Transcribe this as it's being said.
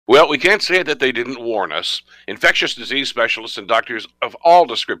Well, we can't say that they didn't warn us. Infectious disease specialists and doctors of all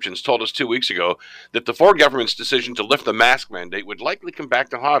descriptions told us 2 weeks ago that the Ford government's decision to lift the mask mandate would likely come back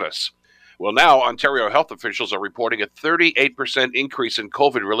to haunt us. Well, now Ontario health officials are reporting a 38% increase in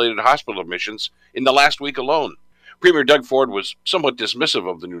COVID related hospital admissions in the last week alone. Premier Doug Ford was somewhat dismissive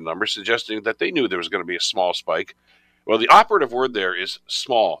of the new numbers, suggesting that they knew there was going to be a small spike. Well, the operative word there is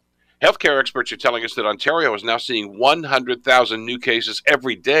small. Healthcare experts are telling us that Ontario is now seeing 100,000 new cases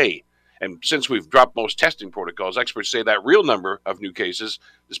every day. And since we've dropped most testing protocols, experts say that real number of new cases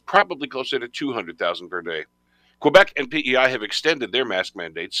is probably closer to 200,000 per day. Quebec and PEI have extended their mask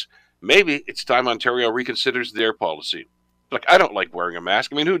mandates. Maybe it's time Ontario reconsiders their policy. Look, I don't like wearing a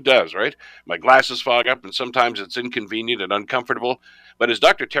mask. I mean, who does, right? My glasses fog up, and sometimes it's inconvenient and uncomfortable. But as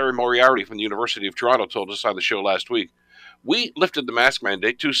Dr. Terry Moriarty from the University of Toronto told us on the show last week, we lifted the mask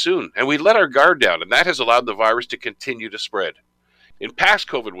mandate too soon, and we let our guard down, and that has allowed the virus to continue to spread. In past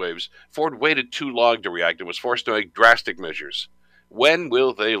COVID waves, Ford waited too long to react and was forced to make drastic measures. When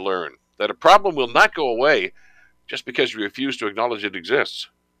will they learn that a problem will not go away just because you refuse to acknowledge it exists?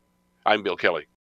 I'm Bill Kelly.